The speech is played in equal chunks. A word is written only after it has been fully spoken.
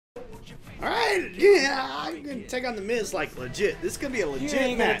All right, yeah, I'm gonna take on the Miz like legit. This could be a legit You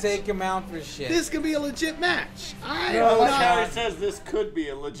ain't match. gonna take him out for shit. This could be a legit match. I No, am like not. how he says this could be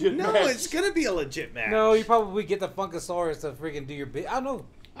a legit No, match. it's gonna be a legit match. No, you probably get the Funkasaurus to freaking do your bit. I don't know.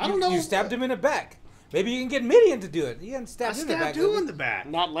 I don't know. You stabbed him in the back. Maybe you can get Midian to do it. You haven't I stabbed him in the back. stabbed you lately. in the back.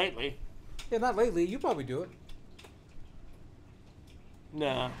 Not lately. Yeah, not lately. You probably do it.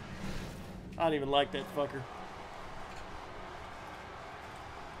 Nah. I don't even like that fucker.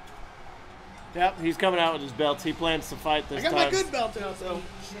 Yep, he's coming out with his belts. He plans to fight this I got time. my good belt out though.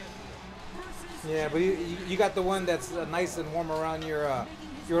 Yeah, but you got the one that's nice and warm around your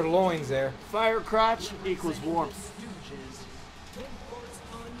loins there. Fire crotch equals warmth.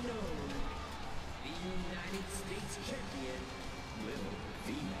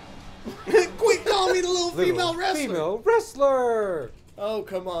 Quit calling me the little female wrestler. Female wrestler. Oh,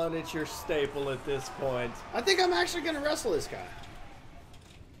 come on. It's your staple at this point. I think I'm actually gonna wrestle this guy.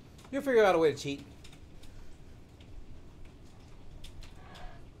 You'll figure out a way to cheat.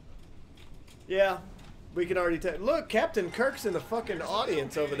 Yeah. We can already tell. Look, Captain Kirk's in the fucking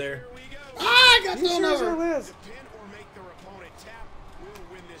audience over there. Ah, I got You thrown sure over. Liz?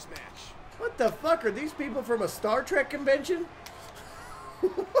 What the fuck? Are these people from a Star Trek convention?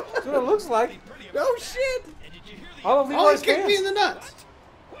 That's what it looks like. No shit. All of Oh, he Leroy's kicked me in fans. the nuts.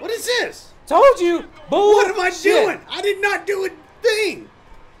 What is this? Told you. Bull. What am I doing? I did not do a thing.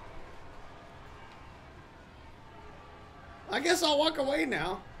 I guess I'll walk away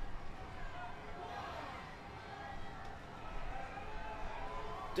now.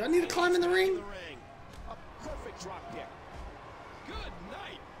 Do I need to climb in the ring?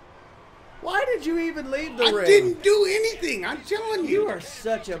 Why did you even leave the I ring? didn't do anything. I'm telling you. You are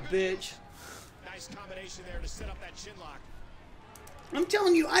such a bitch. Nice combination there to set up that chin lock. I'm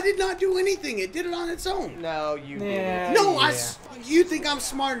telling you, I did not do anything. It did it on its own. No, you Yeah. No, yeah. you think I'm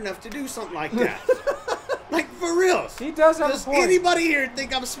smart enough to do something like that? Like, for real. He does have Does a point. anybody here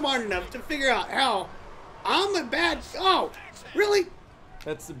think I'm smart enough to figure out how I'm a bad... Oh, really?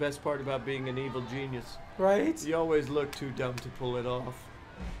 That's the best part about being an evil genius. Right? You always look too dumb to pull it off.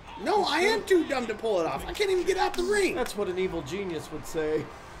 No, I am too dumb to pull it off. I can't even get out the ring. That's what an evil genius would say.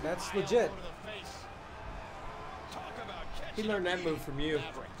 That's legit. He learned that move from you.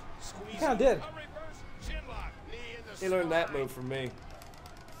 He kind of did. He learned that move from me.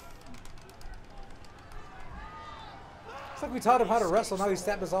 It's like we taught him how to wrestle. Now he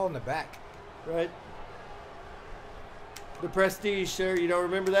stabbed us all in the back. Right? The Prestige, sir. You don't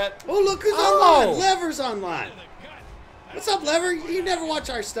remember that? Oh, look who's Oh! online. Lever's online. What's up, Lever? You never watch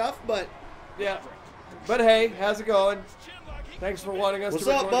our stuff, but... Yeah. But hey, how's it going? Thanks for wanting us What's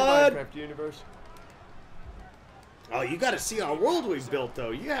to up, record bud? the Minecraft universe. Oh, you got to see our world we've built,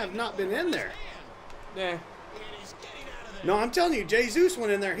 though. You have not been in there. Nah. No, I'm telling you, Jay Zeus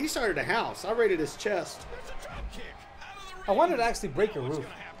went in there. He started a house. I raided his chest. I wanted to actually break your roof.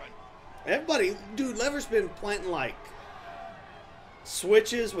 Everybody, dude, Lever's been planting, like,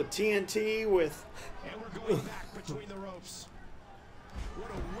 switches with TNT, with... And we're going back between the ropes. What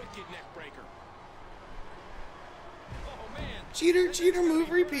a wicked neck breaker. Oh, man. Cheater, move,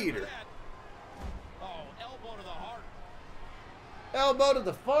 repeater. Oh, elbow to the heart. Elbow to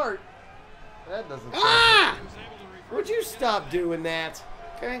the fart. That doesn't sound Ah! good. Would you stop doing that?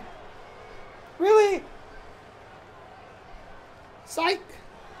 Okay. Really? Psych.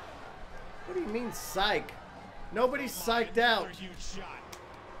 What do you mean psych? Nobody's psyched out. Another huge shot.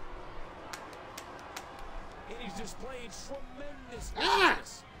 And he's displaying tremendous Ah!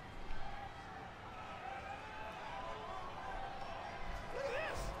 fitness. Look at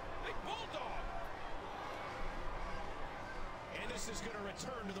this. Big bulldog. And this is going to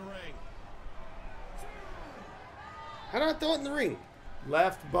return to the ring. How do I throw it in the ring?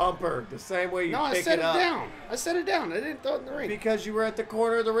 Left bumper. The same way you No, I pick set it it up. down. I set it down. I didn't throw it in the ring. Because you were at the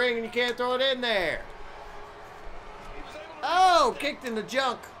corner of the ring and you can't throw it in there. Oh, kicked in the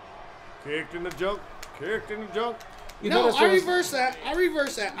junk. Kicked in the junk. Kicked in the junk. You No, noticed I there was- reversed that. I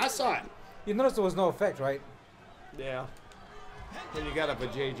reversed that. I saw it. You noticed there was no effect, right? Yeah. Then you got up a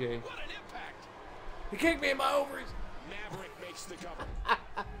JJ. What an impact. He kicked me in my ovaries. Maverick makes the cover.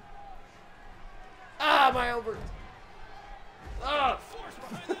 Ah, my ovaries. Ah. Force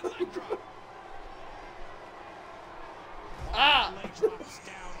behind that leg drop. Ah. Leg drops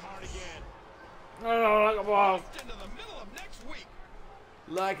down hard again. Oh, like a ball. Into the middle of next week.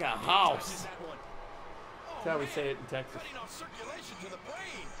 Like a Touches house. that one. That's how we say it in Texas. Cutting off circulation to the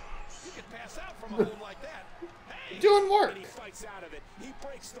brain. You could pass out from a hold like that. Hey. Doing work. And he fights out of it. He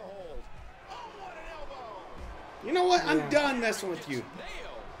breaks the hold. Oh, what an elbow. You know what? I'm Yeah. done messing with you.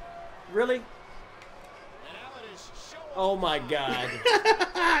 Nail. Really? And Allen is showing Oh my God.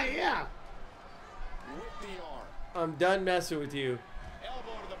 I'm done messing with you.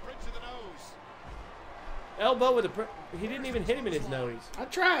 Elbow to the bridge of the nose. Elbow with a. He didn't even hit him in his nose. I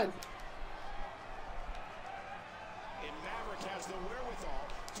tried. And Maverick has the wherewithal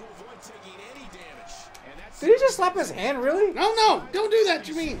to avoid taking any damage. And that's Did he just slap his hand, really? No, no, don't do that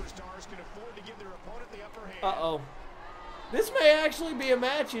to me. superstars can afford to give their opponent the upper hand. Uh-oh. This may actually be a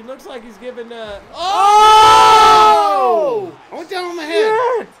match. He looks like he's giving Oh! I went down on the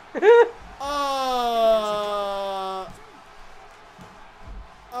head.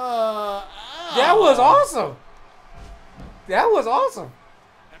 That was awesome. That was awesome.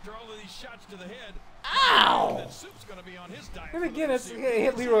 After all of these shots to the head, Ow! that soup's gonna be on his diet. And again, it's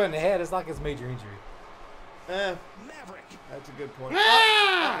hit Leroy in the head. It's like his major injury. Maverick. That's a good point.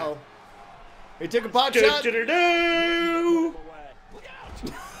 Ah! Uh-oh. He took a pot shot. Do-do-do-do. Look out!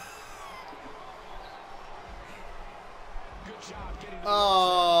 Good job getting to the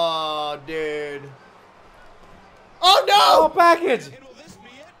Oh, dude. Oh, Oh, no! package! And will this be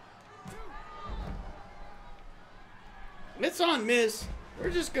it? It's on, Miz. We're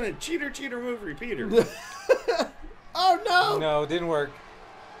just gonna cheater, move, repeater. Oh, no! No, it didn't work.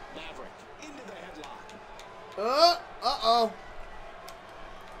 Maverick into the headlock. Uh-oh.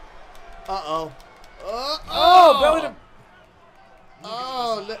 Uh-oh. Oh, belly to...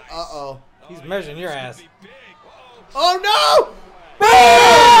 Oh, uh-oh. He's measuring your ass. Be big. Oh, no!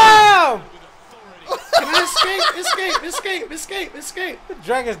 BAM! Can I escape?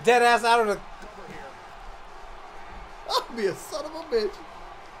 Drag his dead ass out of the... I'll be a son of a bitch.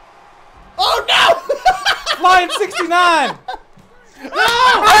 Oh, no! Flying 69!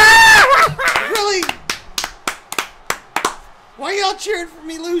 Really? Why y'all cheering for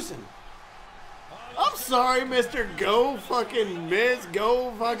me losing? I'm sorry, Mr. Go fucking Miz.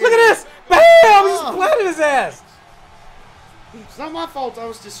 Go fucking... Look at this! BAM! He just planted his ass! It's not my fault. I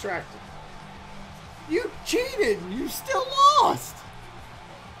was distracted. You cheated. You still lost.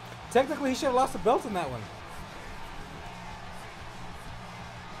 Technically, he should have lost the belt in that one.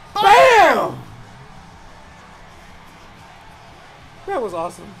 BAM! That was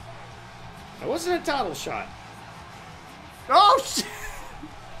awesome. That wasn't a title shot. Oh, shit.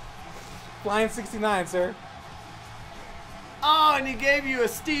 Flying 69, sir. Oh, and he gave you a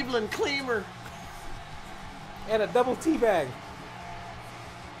Steveland Cleaver. And a double teabag. Here's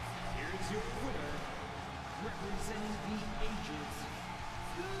your winner, representing the ages,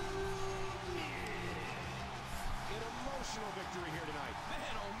 An emotional victory here tonight.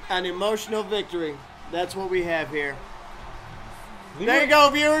 Man, oh man. An emotional victory. That's what we have here. Leroy- There you go,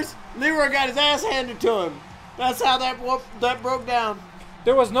 viewers. Leroy got his ass handed to him. That's how that broke down.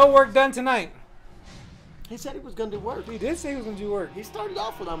 There was no work done tonight. He said he was going to do work. He did say he was going to do work. He started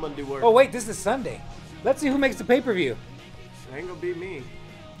off with, I'm going to do work. Oh, wait, this is Sunday. Let's see who makes the pay-per-view. It ain't going to be me.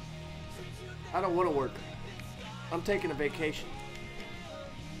 I don't want to work. I'm taking a vacation.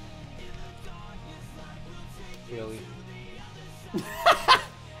 Really?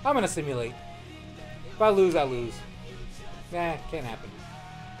 I'm going to simulate. If I lose, I lose. Nah, can't happen.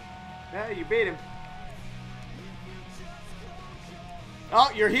 Yeah, you beat him. Oh,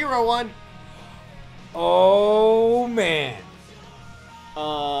 your hero won. Oh, man.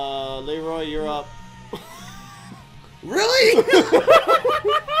 Leroy, you're up. Really?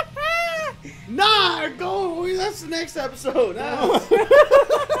 Nah, go. That's the next episode. Nah.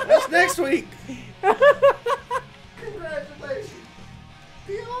 That's next week. Congratulations.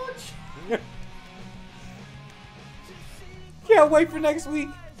 Biatch. Can't wait for next week.